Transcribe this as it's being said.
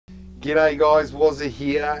G'day guys, Wazza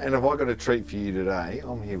here, and have I got a treat for you today?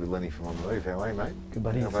 I'm here with Lennie from On The Move. How are you, mate? Good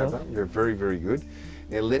buddy, yourself? You're very, very good.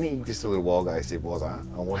 Now Lennie, just a little while ago, said, Wazza,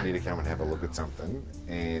 I want you to come and have a look at something,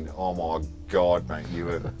 and oh my God, mate, you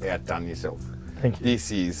have outdone yourself. Thank you. This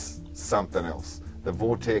is something else. The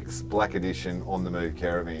Vortex Black Edition On The Move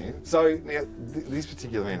Caravan. So now, this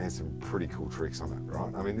particular van has some pretty cool tricks on it,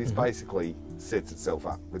 right? I mean, this basically sets itself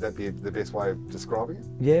up. Would that be the best way of describing it?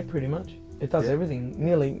 Yeah, pretty much. It does everything,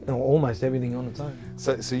 nearly, or almost everything on its own.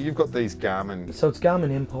 So you've got these Garmin... So it's Garmin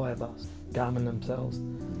Empire bus. Garmin themselves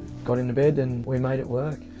got into bed and we made it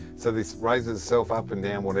work. So this raises itself up and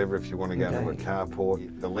down, whatever, if you want to go to a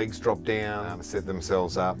carport. The legs drop down, set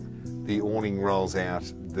themselves up, the awning rolls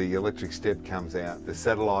out, the electric step comes out, the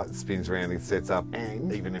satellite spins around, it sets up,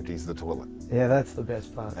 and even empties the toilet. Yeah, that's the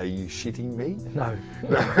best part. Are you shitting me? No.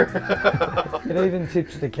 It even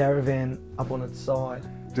tips the caravan up on its side.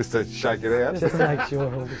 Just to shake it out? Just to make sure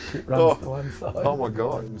all the shit runs to one side. Oh my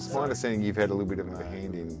God. It's my understanding you've had a little bit of a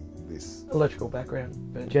hand in this. Electrical background.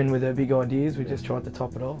 But Jen, with her big ideas, we just tried to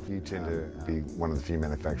top it off. You tend to be one of the few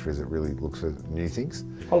manufacturers that really looks for new things.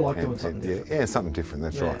 I like doing something different. Yeah, something different,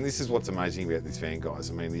 that's right. And this is what's amazing about this van, guys.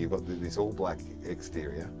 I mean, you've got this all black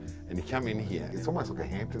exterior, and you come in here, it's almost like a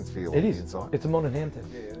Hamptons feel on the inside. It's a modern Hampton.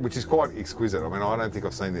 Which is quite exquisite. I mean, I don't think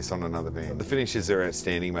I've seen this on another van. The finishes are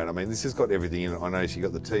outstanding, mate. I mean, this has got everything in it. I noticed you've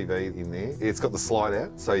got the TV in there. It's got the slide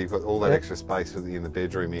out, so you've got all that extra space in the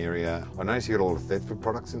bedroom area. I noticed you got all the Thedford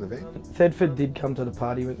products in the van. Thedford did come to the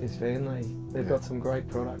party with this van. They've got some great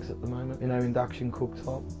products at the moment. You know, induction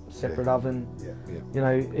cooktop, separate oven. You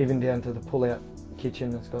know, even down to the pull-out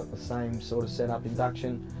kitchen. It's got the same sort of setup,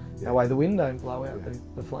 induction. That way the wind don't blow out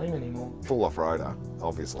the flame anymore. Full off-roader,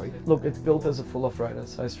 obviously. Look, it's built as a full off-roader,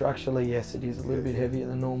 so structurally, yes, it is a little bit heavier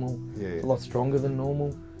than normal. It's a lot stronger than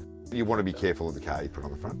normal. You want to be careful of the car you put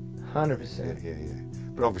on the front. 100%. Yeah.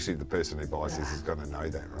 But obviously the person who buys this is going to know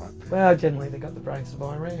that, right? Well, generally they've got the brains to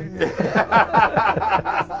buy around.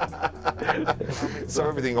 So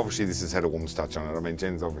everything, obviously this has had a woman's touch on it. I mean,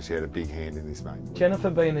 Jen's obviously had a big hand in this, mate. Jennifer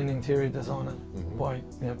being an interior designer by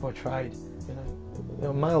trade, you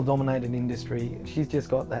know, male-dominated industry, she's just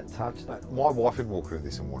got that touch. My wife would walk into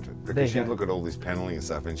this and want it, because she'd look at all this panelling and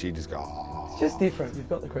stuff and she'd just go, oh. It's just different. You've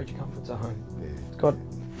got the creature comforts at home. It's got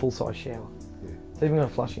full-size shower. It's even got a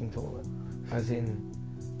flushing toilet, as in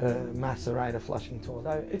a macerator flushing toilet.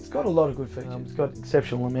 So it's got a lot of good features. It's got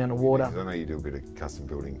exceptional amount of water. I know you do a bit of custom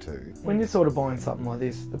building too. When you're sort of buying something like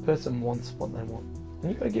this, the person wants what they want. And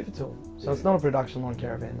you've got to give it to them. So it's not a production line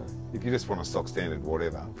caravan though. If you just want a stock standard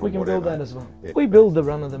whatever. We can build that as well. We build the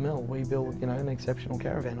run of the mill. We build, you know, an exceptional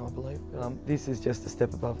caravan, I believe. This is just a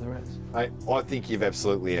step above the rest. Hey, I think you've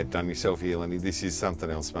absolutely outdone yourself here, Lennie. This is something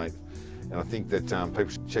else, mate. And I think that people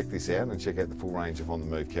should check this out and check out the full range of On The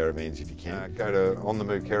Move Caravans if you can. Go to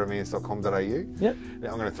onthemovecaravans.com.au. Yep.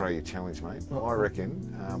 Now I'm going to throw you a challenge, mate. I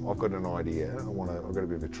reckon I've got an idea. I've got a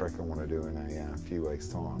bit of a trek I want to do in a few weeks'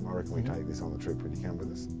 time. I reckon we take this on the trip. Would you come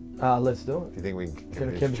with us? Let's do it. Do you think we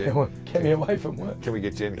can get me away from work? Can we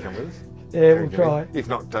get Jen to come with us? Yeah, we'll try. If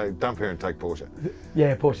not, dump her and take Porsche.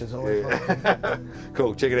 Yeah, Porsche's always fun.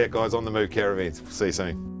 Cool. Check it out, guys. On The Move Caravans. See you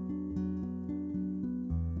soon.